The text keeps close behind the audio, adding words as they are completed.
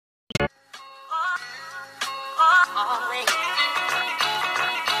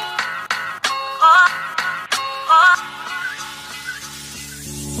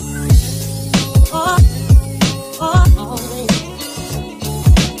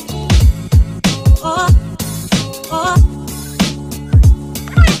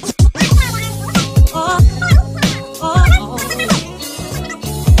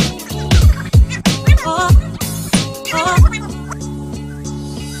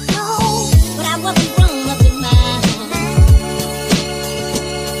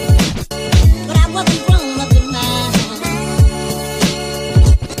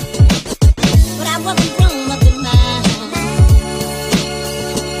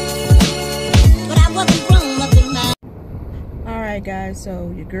Alright guys,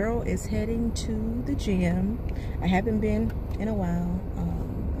 so your girl is heading to the gym. I haven't been in a while.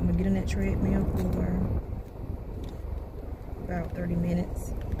 I'm gonna get on that treadmill for about 30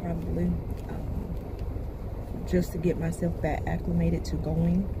 minutes probably, just to get myself back acclimated to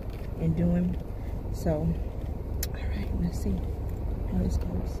going and doing. So alright, let's see how this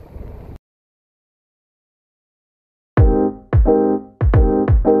goes.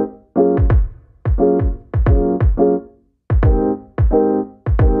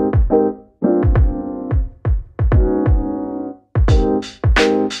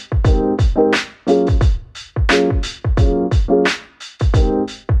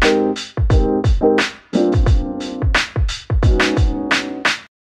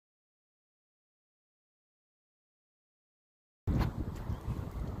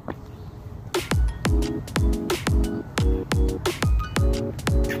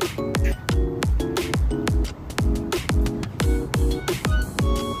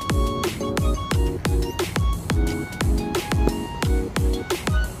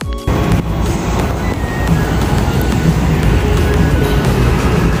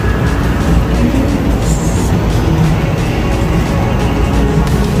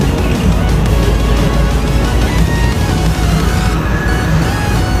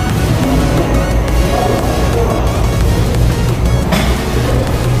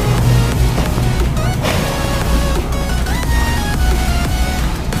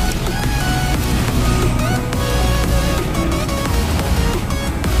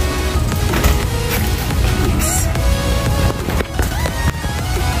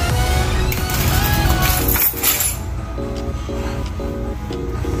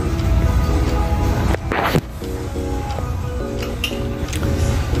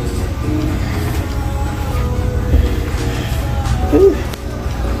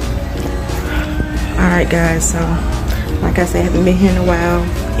 Alright guys, so like I said, I haven't been here in a while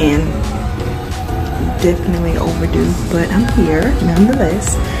and definitely overdue, but I'm here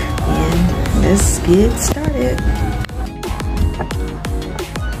nonetheless, and let's get started.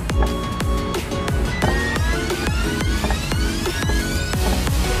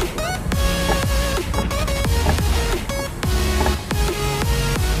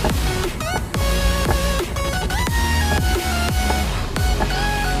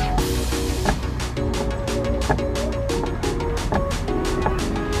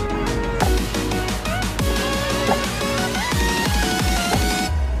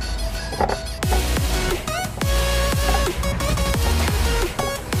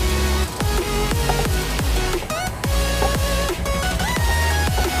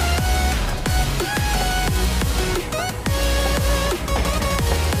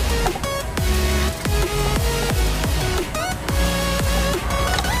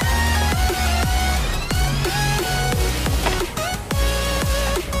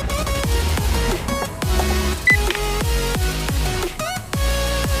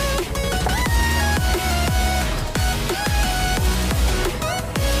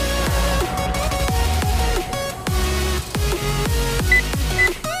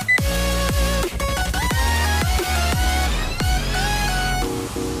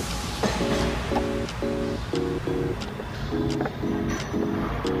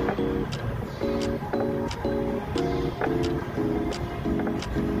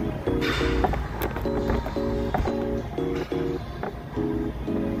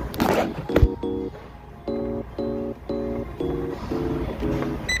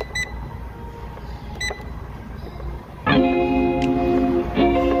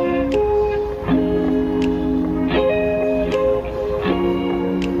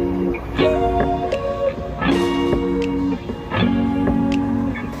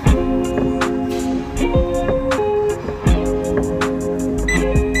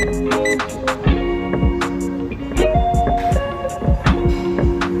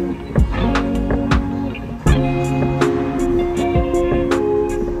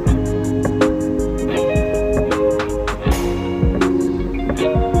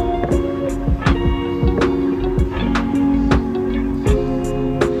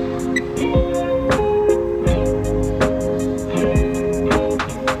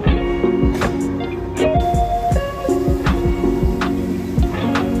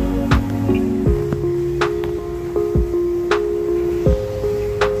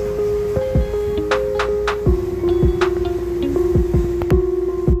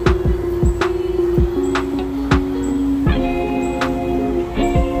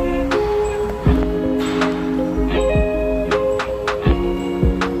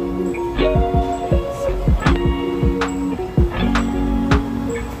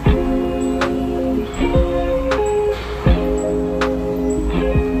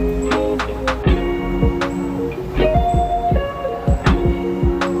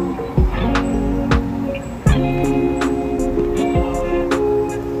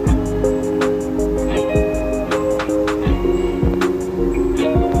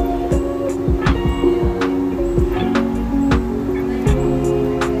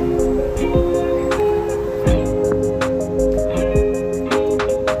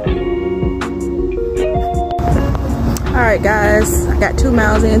 right, guys, I got 2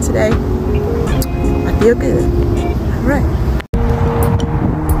 miles in today. I feel good. All right.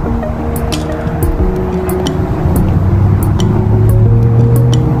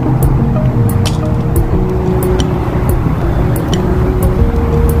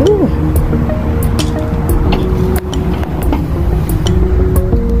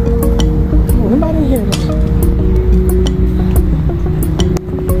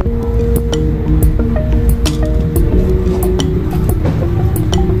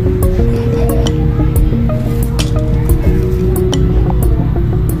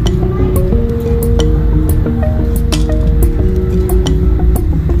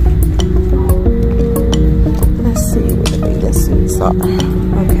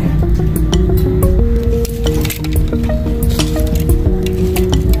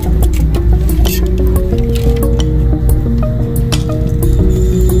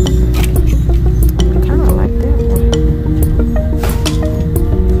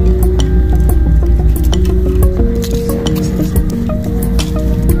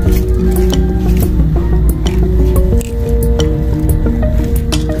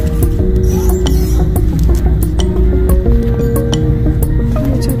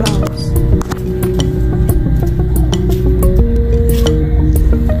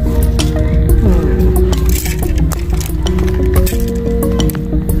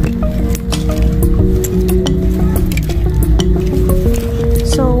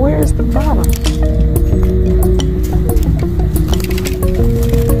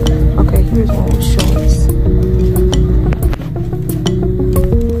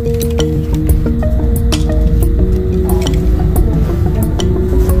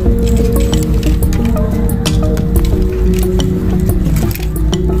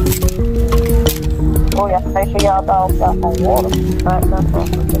 Make sure y'all dogs got some water. Right, that's all.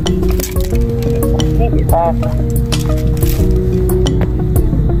 Keep it faster.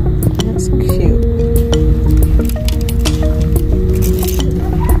 That's cute.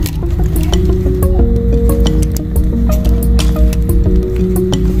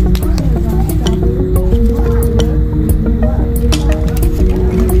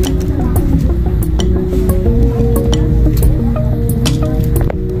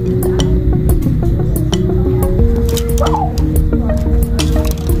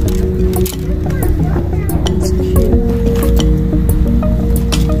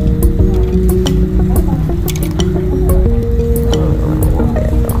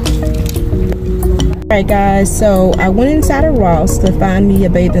 Alright guys, so I went inside of Ross to find me a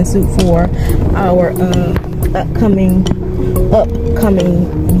bathing suit for our upcoming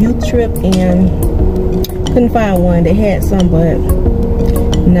youth trip, and couldn't find one. They had some, but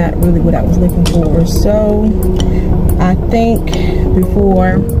not really what I was looking for. So I think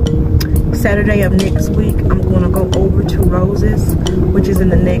before Saturday of next week, I'm gonna go over to Rose's, which is in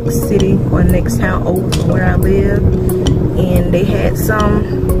the next city or next town over from where I live, and they had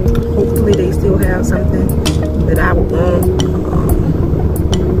some. Hopefully they still have something that I would want.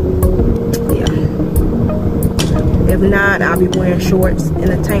 Yeah. If not, I'll be wearing shorts and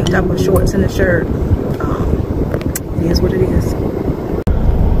a tank top with shorts and a shirt. It is what it is.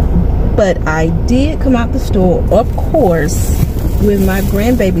 But I did come out the store, of course, with my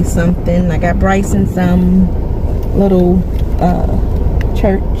grandbaby something. I got Bryson some little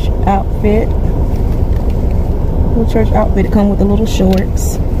church outfit. Little church outfit. It comes with the little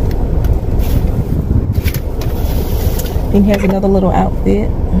shorts. He has another little outfit.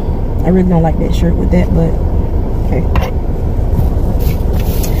 I really don't like that shirt with that, but okay.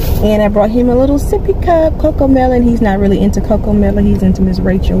 And I brought him a little sippy cup, Cocoa Melon. He's not really into Cocoa Melon. He's into Miss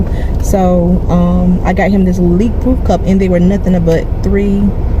Rachel. So I got him this leak-proof cup, and they were nothing but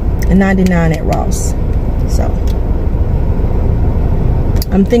 $3.99 at Ross. So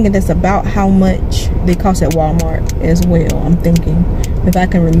I'm thinking that's about how much they cost at Walmart as well. I'm thinking, if I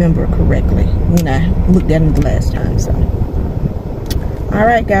can remember correctly when I looked at them the last time. So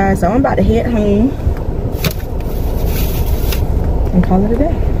alright guys, so I'm about to head home and call it a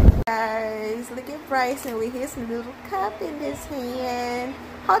day. Guys, look at Bryson with his little cup in his hand.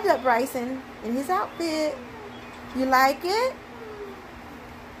 Hold up, Bryson, in his outfit. You like it?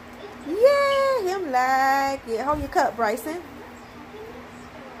 Yeah, him like it. Hold your cup, Bryson.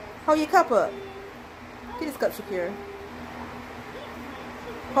 Hold your cup up. Get his cup, Shakira.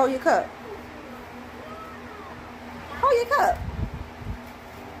 Hold your cup. Hold your cup.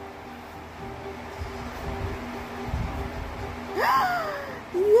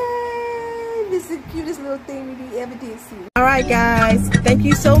 Yay! This is the cutest little thing we ever did see. Alright guys, thank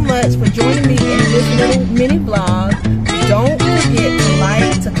you so much for joining me in this little mini vlog. Don't forget to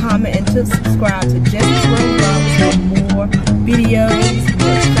like, to comment, and to subscribe to Jessie's World Vlogs for more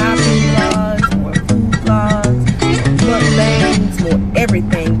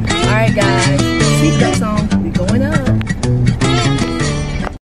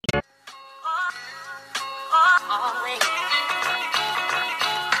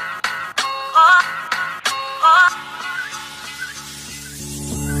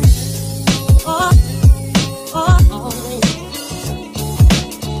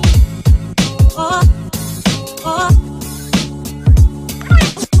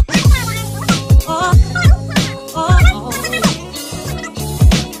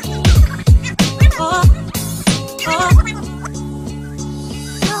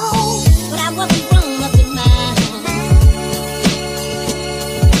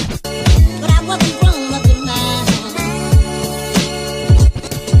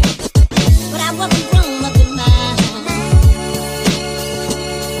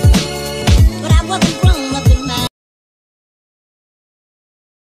wasn't